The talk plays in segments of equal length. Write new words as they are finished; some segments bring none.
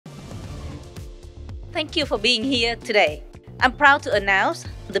Thank you for being here today. I'm proud to announce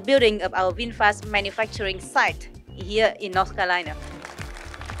the building of our VinFast's manufacturing site here in North Carolina.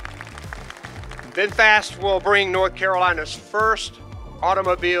 VinFast will bring North Carolina's first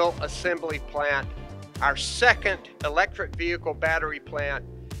automobile assembly plant, our second electric vehicle battery plant,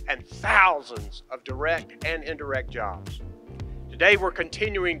 and thousands of direct and indirect jobs. Today we're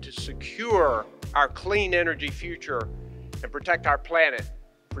continuing to secure our clean energy future and protect our planet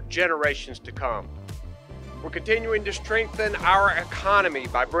for generations to come. We're continuing to strengthen our economy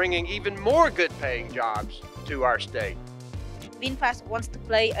by bringing even more good-paying jobs to our state. VinFast wants to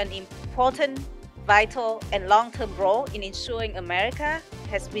play an important, vital, and long-term role in ensuring America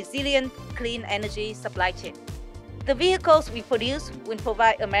has resilient, clean energy supply chain. The vehicles we produce will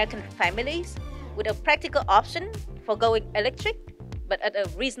provide American families with a practical option for going electric, but at a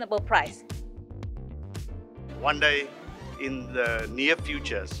reasonable price. One day in the near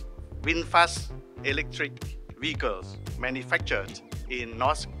future, VinFast electric vehicles manufactured in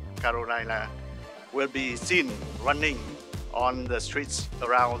North Carolina will be seen running on the streets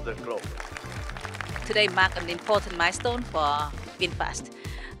around the globe. Today marks an important milestone for VinFast.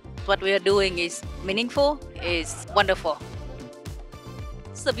 What we are doing is meaningful, is wonderful.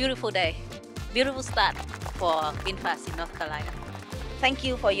 It's a beautiful day, beautiful start for VinFast in North Carolina. Thank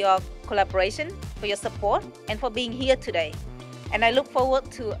you for your collaboration, for your support, and for being here today. And I look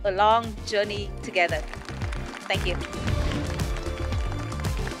forward to a long journey together. Thank you.